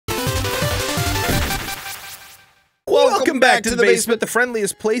Welcome back to the basement, the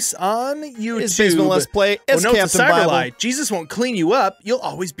friendliest place on YouTube. It's Basement Let's Play. It's no, Captain it's a cyber Bible. lie. Jesus won't clean you up. You'll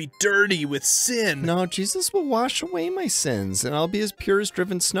always be dirty with sin. No, Jesus will wash away my sins, and I'll be as pure as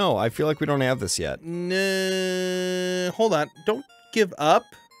driven snow. I feel like we don't have this yet. No, hold on. Don't give up.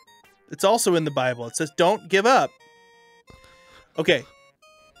 It's also in the Bible. It says, don't give up. Okay.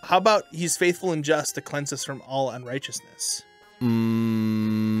 How about he's faithful and just to cleanse us from all unrighteousness?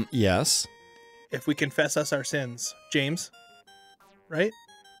 Yes. If we confess us our sins. James? Right?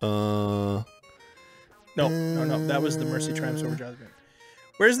 No. No. That was the mercy triumphs over judgment.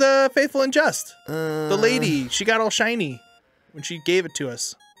 Where's the faithful and just? The lady. She got all shiny when she gave it to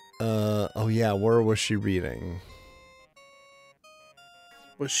us. Oh yeah, where was she reading?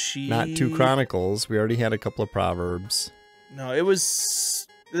 Was she... Not 2 Chronicles. We already had a couple of Proverbs. No, it was...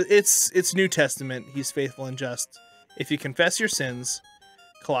 It's New Testament. He's faithful and just. If you confess your sins.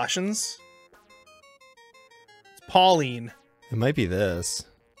 Colossians. It's Pauline. It might be this.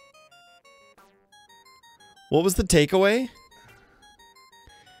 What was the takeaway?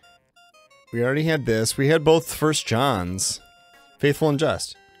 We already had this. We had both 1 John's. Faithful and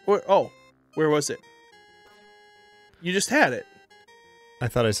just. Where was it? You just had it. I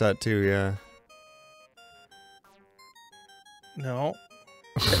thought I saw it too, yeah. No.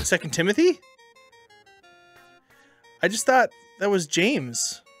 2 Timothy? I just thought that was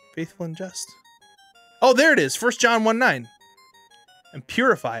James. Faithful and just. Oh, there it is. 1 John 1:9. And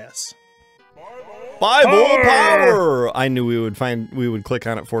purify us. Bible power! I knew we would click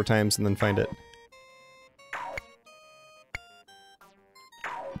on it 4 times and then find it.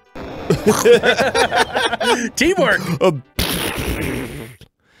 Teamwork!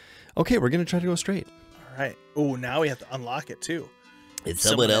 Okay, we're gonna try to go straight. Alright. Oh, now we have to unlock it too. If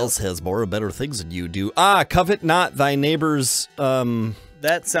someone else has more or better things than you do. Ah, covet not thy neighbor's,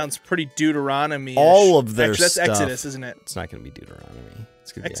 That sounds pretty Deuteronomy-ish. all of their Actually, that's stuff. Exodus, isn't it? It's not gonna be Deuteronomy.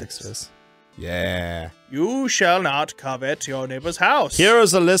 It's gonna be Exodus. Exodus. Yeah. You shall not covet your neighbor's house. Here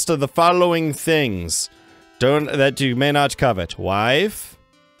is a list of the following things that you may not covet. Wife,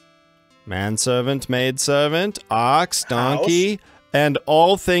 manservant, maidservant, ox, donkey, and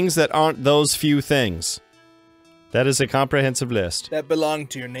all things that aren't those few things. That is a comprehensive list. That belong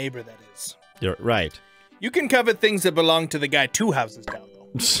to your neighbor, that is. You're right. You can covet things that belong to the guy 2 houses down,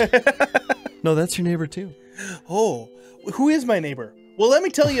 though. No, that's your neighbor, too. Oh, who is my neighbor? Well, let me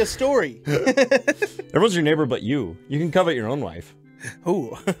tell you a story. Everyone's your neighbor but you. You can covet your own wife.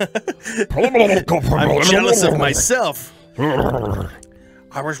 Ooh. I'm jealous of myself.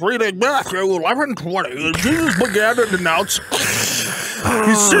 I was reading Matthew 11:20, and Jesus began to denounce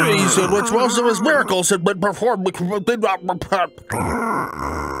his cities in which most of his miracles had been performed because they did not repent.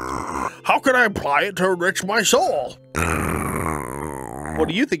 How can I apply it to enrich my soul? What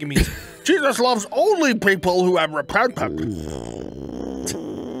do you think it means? Jesus loves only people who have repented.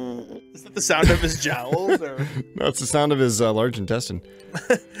 Is that the sound of his jowls? Or? No, it's the sound of his large intestine.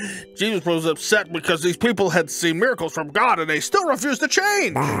 Jesus was upset because these people had seen miracles from God and they still refused to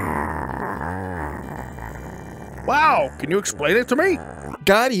change. Wow, can you explain it to me?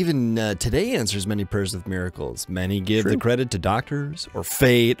 God even today answers many prayers with miracles. Many give the credit to doctors, or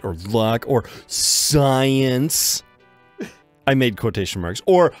fate, or luck, or science. I made quotation marks.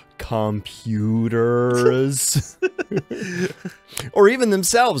 Or computers. Or even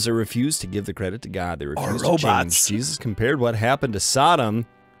themselves. They refuse to give the credit to God. They refuse to change. Jesus compared what happened to Sodom.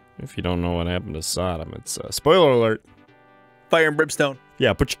 If you don't know what happened to Sodom, it's spoiler alert. Fire and brimstone.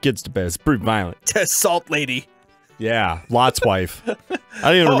 Yeah, put your kids to bed. It's pretty violent. Salt lady. Yeah, Lot's wife. I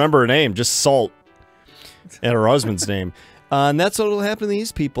don't even remember her name, just Salt. And her husband's name. And that's what will happen to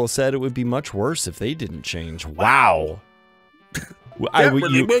these people. Said it would be much worse if they didn't change. Wow. That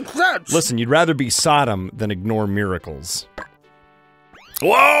really makes sense. Listen, you'd rather be Sodom than ignore miracles.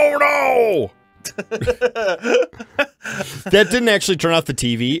 Whoa, no! That didn't actually turn off the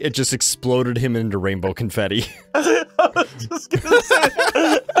TV. It just exploded him into rainbow confetti. I was just gonna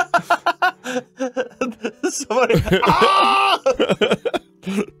say. Somebody. Ah!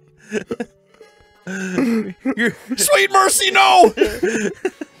 Sweet mercy, no!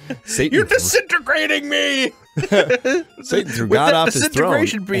 Satan You're disintegrating me! Satan threw God off his throne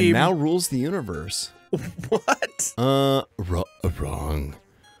beam. and now rules the universe. What? Wrong.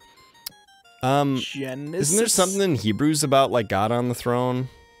 Genesis? Isn't there something in Hebrews about, like, God on the throne?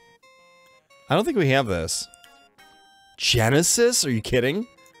 I don't think we have this. Genesis? Are you kidding?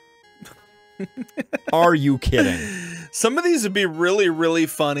 Are you kidding? Some of these would be really, really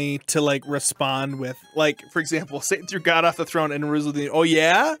funny to, like, respond with. Like, for example, Satan threw God off the throne and rules the... Oh,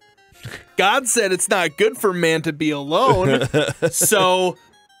 yeah? God said it's not good for man to be alone, so...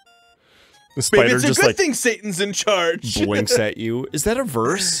 The spider Maybe it's a just good like thing Satan's in charge. blinks at you. Is that a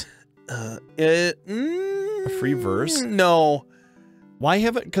verse? A free verse? No. Why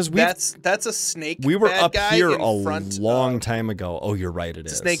haven't? Because that's a snake. We were bad up guy here in a front long of, time ago. Oh, you're right. It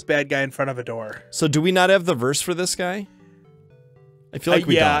is. Snake bad guy in front of a door. So do we not have the verse for this guy? I feel like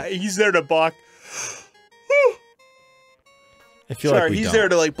we don't. He's there to block. I feel like we he's don't. there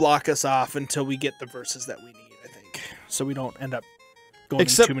to like block us off until we get the verses that we need. I think so we don't end up going in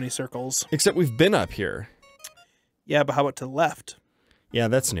too many circles. Except we've been up here. Yeah, but how about to the left? Yeah,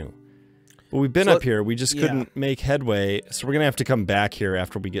 that's new. But we've been up here. We just couldn't make headway, so we're gonna have to come back here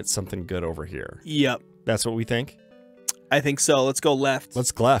after we get something good over here. Yep. That's what we think? I think so. Let's go left.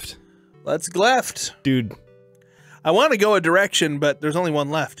 Let's left. Let's left. Dude. I want to go a direction, but there's only one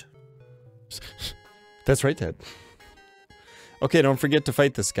left. That's right, Ted. Okay, don't forget to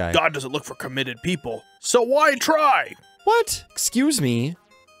fight this guy. God doesn't look for committed people, so why try? What? Excuse me?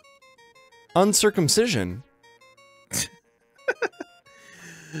 Uncircumcision?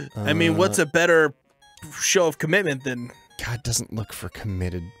 I mean, what's a better show of commitment than... God doesn't look for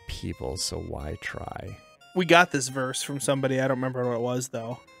committed people, so why try? We got this verse from somebody. I don't remember what it was,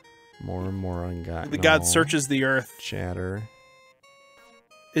 though. More and more ungotten. The God searches the earth. Chatter.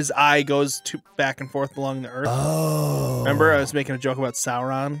 His eye goes back and forth along the earth. Oh. Remember, I was making a joke about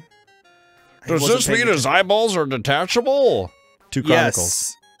Sauron? Does this mean his eyeballs are detachable? 2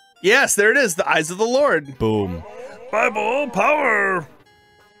 Chronicles. Yes, there it is. The eyes of the Lord. Boom. Bible power.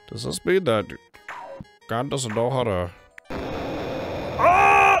 Does this mean that God doesn't know how to...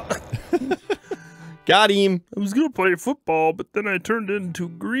 Ah! Got him. I was going to play football, but then I turned into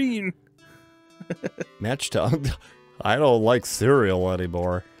green. Match to... I don't like cereal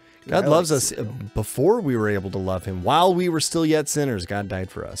anymore. God loves us before we were able to love him. While we were still yet sinners, God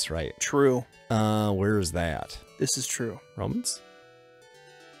died for us, right? True. Where is that? This is true. Romans?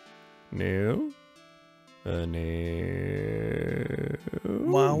 No. No.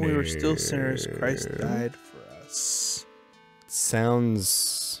 While we were still sinners, Christ died for us.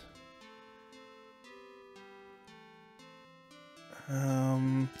 Sounds...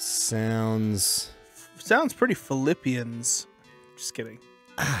 Sounds pretty Philippians. Just kidding.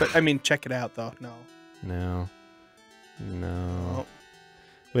 But, I mean, check it out, though. No. No.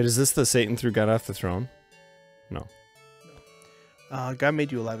 Wait, is this the Satan threw God off the throne? No. God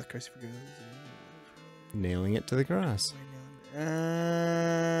made you alive with Christ. Nailing it to the cross.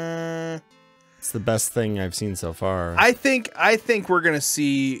 It's the best thing I've seen so far. I think we're gonna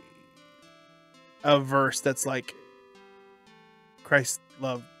see a verse that's like, Christ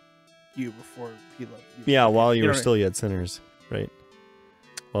loved you before he loved you. Yeah, while you were still yet sinners, right?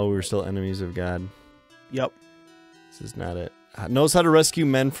 While we were still enemies of God. Yep. This is not it. Knows how to rescue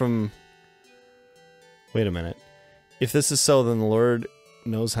men from... Wait a minute. If this is so, then the Lord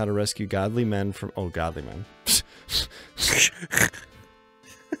knows how to rescue godly men from... Oh, godly men.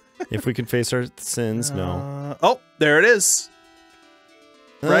 If we confess our sins, no. Oh, there it is.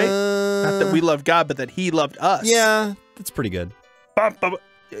 Right? Not that we love God, but that he loved us. Yeah, that's pretty good.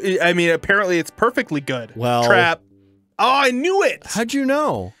 I mean, apparently it's perfectly good. Well... Trap. Oh, I knew it! How'd you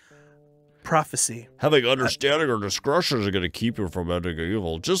know? Prophecy. Having understanding or discretion is going to keep you from ending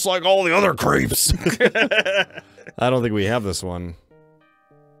evil, just like all the other creeps. I don't think we have this one.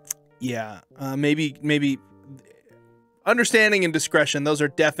 Yeah, maybe understanding and discretion, those are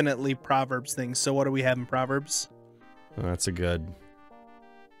definitely Proverbs things. So what do we have in Proverbs? Oh, that's a good...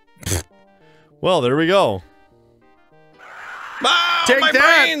 Well, there we go. Ah, Take my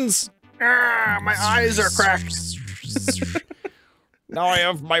that! brains! Ah, my eyes are cracked. Now I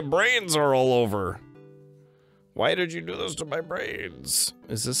have... My brains are all over. Why did you do this to my brains?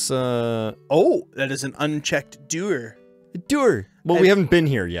 Is this, Oh, that is an unchecked doer. A doer! Well, we haven't been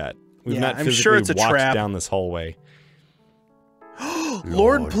here yet. We've not I'm physically sure it's a walked trap. down this hallway.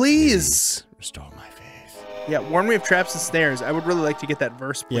 Lord, please. Restore my faith. Yeah, warn me of traps and snares. I would really like to get that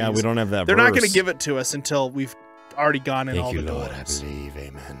verse, please. Yeah, we don't have that They're verse. not going to give it to us until we've already gone in all the doors. Lord, I believe.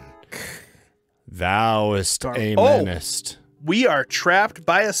 Amen. Thouest amenest. We are trapped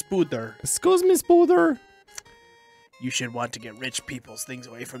by a spooder. Excuse me, spooder. You should want to get rich people's things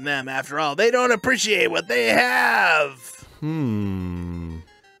away from them. After all, they don't appreciate what they have.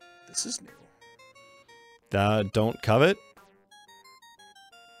 This is new. Don't covet?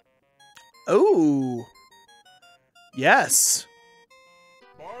 Oh. Yes.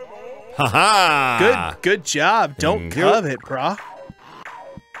 Haha. Good job. Don't covet, brah.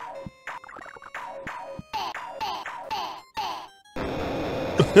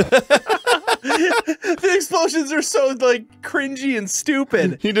 The explosions are so like cringy and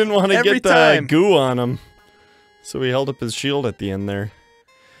stupid. He didn't want to get the goo on him, so he held up his shield at the end there.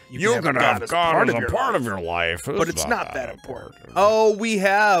 You can have God as a part of your life. But it's not that important. Oh, we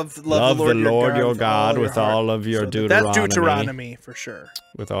have love the Lord your God with all of your Deuteronomy. That's Deuteronomy for sure.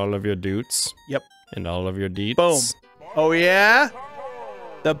 With all of your doots. Yep. And all of your deeds. Boom. Oh, yeah?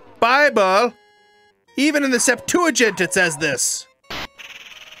 The Bible, even in the Septuagint, it says this.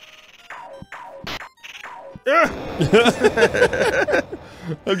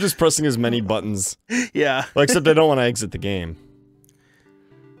 I'm just pressing as many buttons. Yeah. Well, except I don't want to exit the game.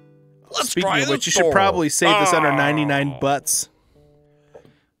 Speaking of which, you should probably save this under 99 butts.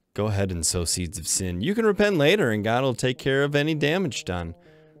 Go ahead and sow seeds of sin. You can repent later, and God will take care of any damage done.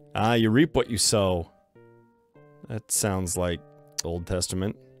 You reap what you sow. That sounds like Old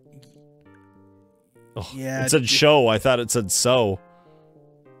Testament. Oh, yeah. It said show. I thought it said sow.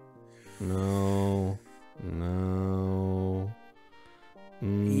 No. No.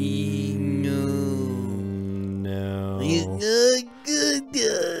 No.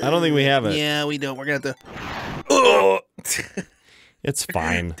 I don't think we have it. Yeah, we don't. We're gonna have to. Oh! It's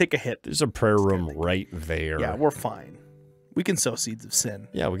fine. Take a hit. There's a prayer room right there. Yeah, we're fine. We can sow seeds of sin.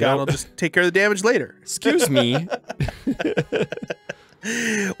 Yeah, we God will just take care of the damage later. Excuse me. I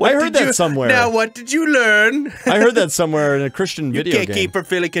heard that somewhere. Now, what did you learn? I heard that somewhere in a Christian video game. You can't keep from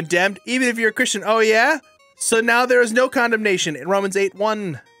feeling condemned, even if you're a Christian. Oh, yeah? So now there is no condemnation in Romans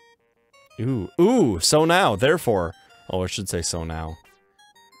 8:1. Ooh, so now, therefore. Oh, I should say so now.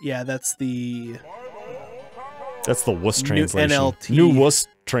 Yeah, that's the... That's the WUS translation. NLT. New WUS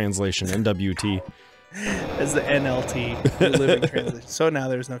translation, NWT. That's the NLT, New Living Translation. So now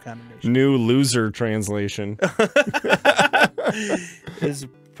there's no condemnation. New loser translation. As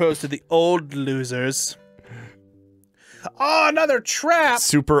opposed to the old losers. Oh, another trap!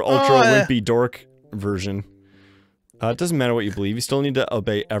 Super ultra wimpy dork version. It doesn't matter what you believe. You still need to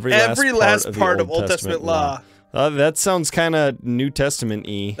obey every last part of Old Testament law. That sounds kind of New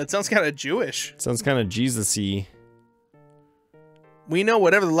Testament-y. That sounds kind of Jewish. Sounds kind of Jesus-y. We know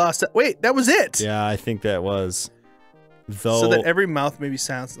whatever the law said. Wait, that was it! Yeah, I think that was. Though, so that every mouth may be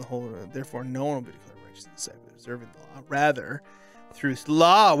silenced in the whole world. Therefore, no one will be declared righteous in the sight of observing the law. Rather, through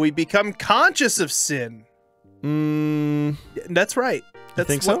law, we become conscious of sin. That's right. You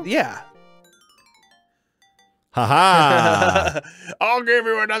think so? Yeah. Haha! I'll give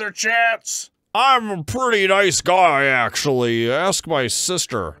you another chance. I'm a pretty nice guy, actually. Ask my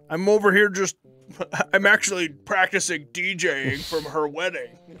sister. I'm over here just... I'm actually practicing DJing from her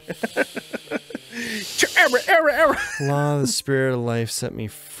wedding. Error. Law of the spirit of life set me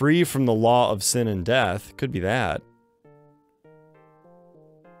free from the law of sin and death. Could be that.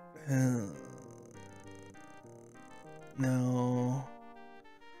 No.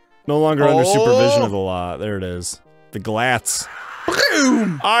 No longer under supervision of the law. There it is. The glats.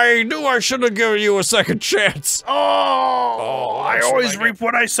 Boom! I knew I should have given you a second chance. I always reap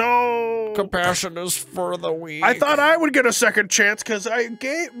what I sow. Compassion is for the weak. I thought I would get a second chance because I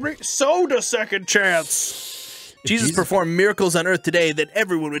sowed a second chance. Jesus performed miracles on earth today that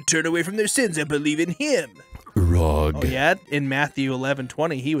everyone would turn away from their sins and believe in him. Rug. Oh yeah? In Matthew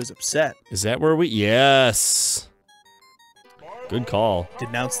 11:20, he was upset. Is that where we... Yes. Good call.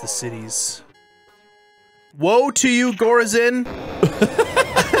 Denounce the cities. Woe to you, Gorazin!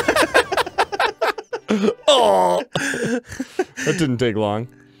 Oh! That didn't take long.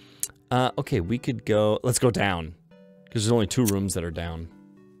 Okay, we could go... Let's go down. Because there's only 2 rooms that are down.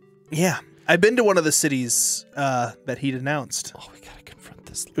 Yeah. I've been to one of the cities that he denounced. Oh, we gotta confront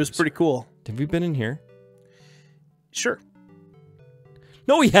this loser. It was pretty cool. Have we been in here? Sure.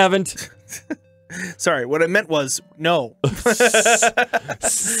 No, we haven't! Sorry, what I meant was, no.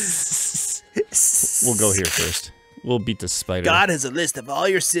 We'll go here first. We'll beat the spider. God has a list of all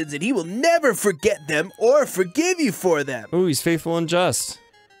your sins, and he will never forget them or forgive you for them. Ooh, he's faithful and just.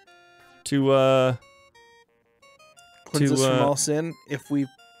 To, Cleanse us from all sin if we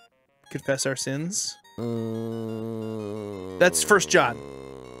confess our sins. That's 1 John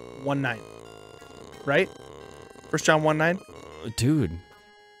 1:9. Right? 1 John 1:9?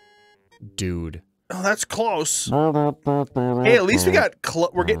 Dude. Oh, that's close. Hey, at least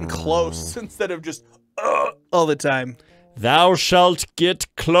we're getting close instead of just all the time. Thou shalt get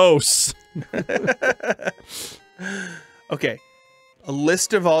close. Okay. A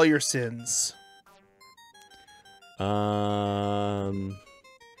list of all your sins.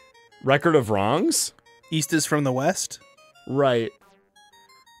 Record of wrongs? East is from the west? Right.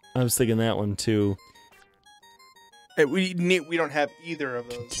 I was thinking that one too. We don't have either of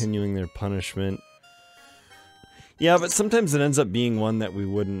those. Continuing their punishment. Yeah, but sometimes it ends up being one that we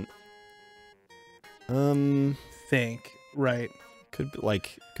wouldn't think. Right. Could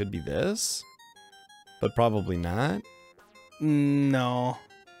be this? But probably not. No.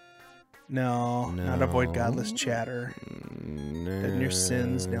 No, not avoid godless chatter. Deaden your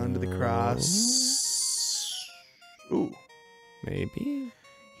sins, nail him to the cross. Ooh. Maybe?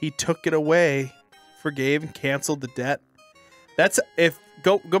 He took it away, forgave and canceled the debt. That's if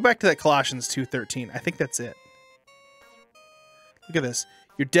go back to that Colossians 2:13. I think that's it. Look at this.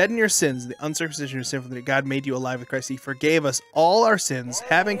 You're dead in your sins, the uncircumcision of your sin, that God made you alive with Christ. He forgave us all our sins,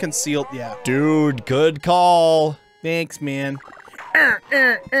 having concealed. Yeah. Dude, good call. Thanks, man.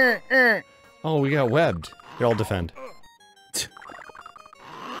 Oh, we got webbed. Here, I'll defend. It's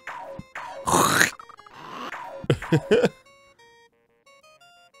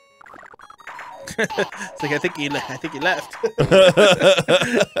like I think he left.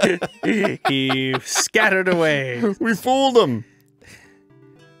 He scattered away. We fooled him.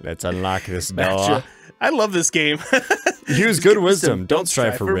 Let's unlock this door. I love this game. Use good wisdom. Don't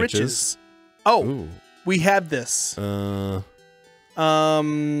strive for riches. Oh, ooh. We had this. No.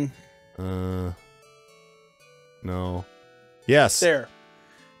 Yes. There.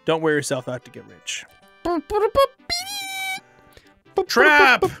 Don't wear yourself out to get rich.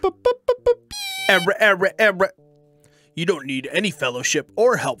 Trap! Error. You don't need any fellowship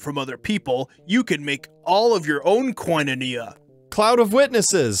or help from other people. You can make all of your own koinonia. Cloud of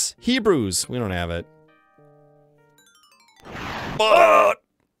witnesses. Hebrews. We don't have it.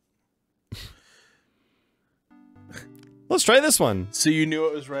 Let's try this one. So you knew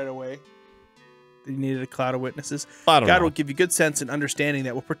it was right away? That you needed a cloud of witnesses? I don't know. God will give you good sense and understanding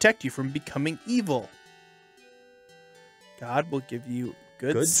that will protect you from becoming evil. God will give you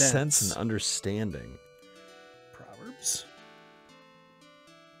good sense and understanding. Proverbs?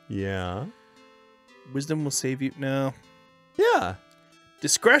 Yeah. Wisdom will save you. No. Yeah.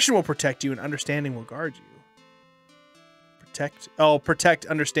 Discretion will protect you and understanding will guard you. Protect. Oh, protect,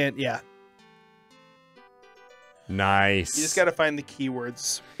 understand. Yeah. Nice. You just got to find the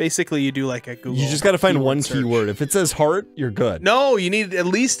keywords. Basically, you do like a Google. You just got to find one search. keyword. If it says heart, you're good. No, you need at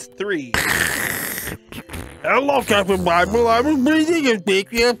least 3. Hello, Captain Bible. I was reading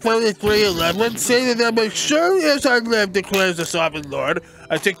Ezekiel 33:11, saying that as surely as I live, declares the sovereign Lord,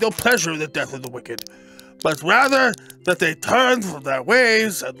 I take no pleasure in the death of the wicked, but rather that they turn from their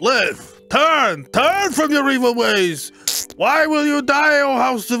ways and live. Turn from your evil ways. Why will you die, O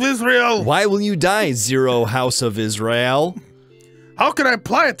house of Israel? Why will you die, Zero House of Israel? How can I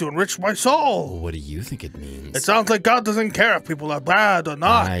apply it to enrich my soul? What do you think it means? It sounds like God doesn't care if people are bad or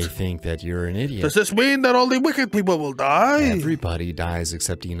not. I think that you're an idiot. Does this mean that only wicked people will die? Everybody dies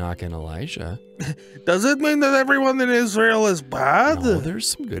except Enoch and Elijah. Does it mean that everyone in Israel is bad? No,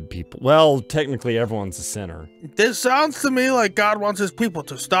 there's some good people. Well, technically everyone's a sinner. This sounds to me like God wants his people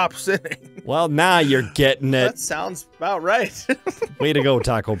to stop sinning. Well, now you're getting it. That sounds about right. Way to go,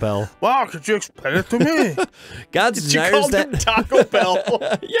 Taco Bell. Wow, could you explain it to me? God's You desires called that him Taco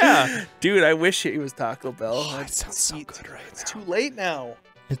Bell. Yeah. Dude, I wish it was Taco Bell. Oh, it sounds so good right It's now. too late now.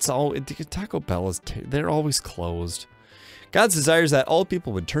 It's all Taco Bell is. They're always closed. God's desires that all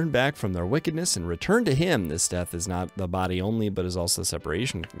people would turn back from their wickedness and return to Him. This death is not the body only, but is also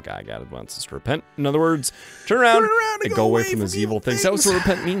separation from God. God wants us to repent. In other words, turn around and go away from His evil things. That's what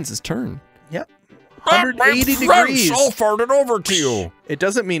repent means: is turn. Yep. 180 degrees. I'll fart it over to you. It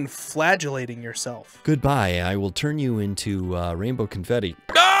doesn't mean flagellating yourself. Goodbye. I will turn you into rainbow confetti.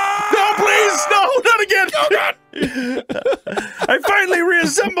 No, please, no, not again. Oh, God. I finally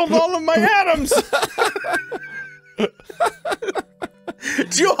reassembled all of my atoms. Do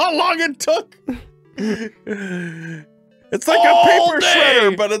you know how long it took? It's like a paper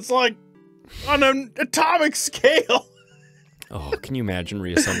shredder, but it's like on an atomic scale. Oh, can you imagine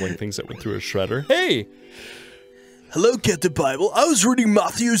reassembling things that went through a shredder? Hey! Hello, Captain Bible. I was reading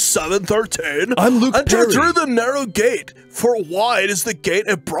Matthew 7:13. I'm Luke Enter Perry. through the narrow gate, for wide is the gate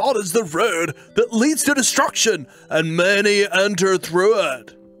and broad is the road that leads to destruction, and many enter through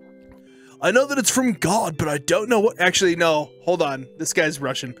it. I know that it's from God, but I don't know what— Actually, no. Hold on. This guy's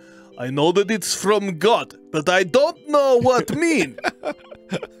Russian. I know that it's from God, but I don't know what mean.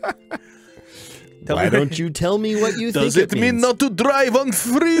 Why don't you tell me what you think Does it mean means? not to drive on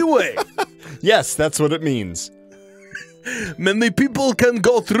freeway? Yes, that's what it means. Many people can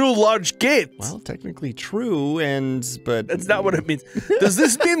go through large gates. Well, technically true, but... That's not what it means. Does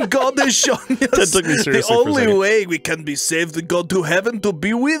this mean God is showing us took me seriously the for a only second. way we can be saved to go to heaven to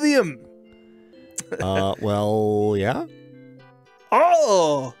be with Him? Well, yeah.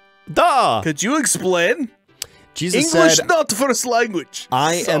 Oh! Duh! Could you explain? Jesus English said, not first language.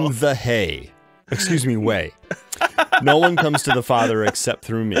 I am the hay. Excuse me, way. No one comes to the Father except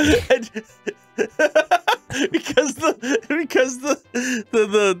through me. because the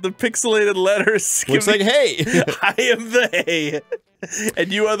pixelated letters Looks like hay. I am the hay.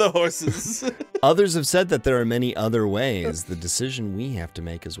 And you are the horses. Others have said that there are many other ways. The decision we have to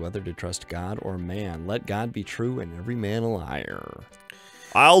make is whether to trust God or man. Let God be true and every man a liar.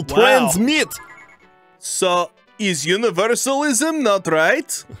 I'll transmit. So, is universalism not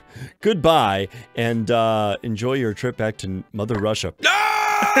right? Goodbye, and enjoy your trip back to Mother Russia. No,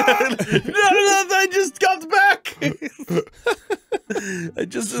 I just got back. I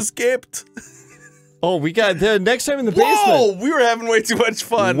just escaped. Oh, we got the next time in the basement. Whoa, we were having way too much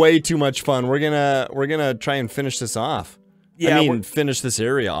fun. Way too much fun. We're gonna try and finish this off. Yeah, I mean, finish this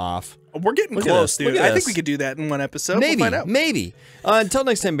area off. We're getting close, dude. I think we could do that in one episode. Maybe, we'll find out. maybe. Until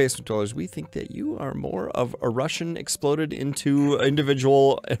next time, Basement Dwellers, we think that you are more of a Russian exploded into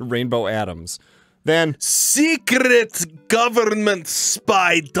individual rainbow atoms than secret government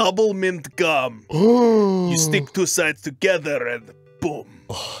spy double mint gum. You stick two sides together and boom.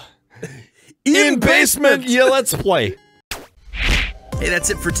 In Basement, yeah, let's play. Hey,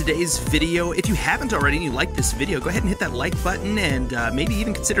 that's it for today's video. If you haven't already and you like this video, go ahead and hit that like button and maybe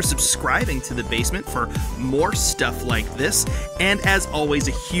even consider subscribing to The Basement for more stuff like this. And as always,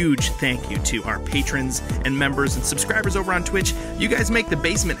 a huge thank you to our patrons and members and subscribers over on Twitch. You guys make The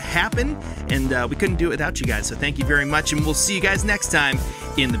Basement happen, and we couldn't do it without you guys, so thank you very much, and we'll see you guys next time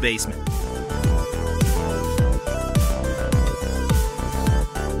in The Basement.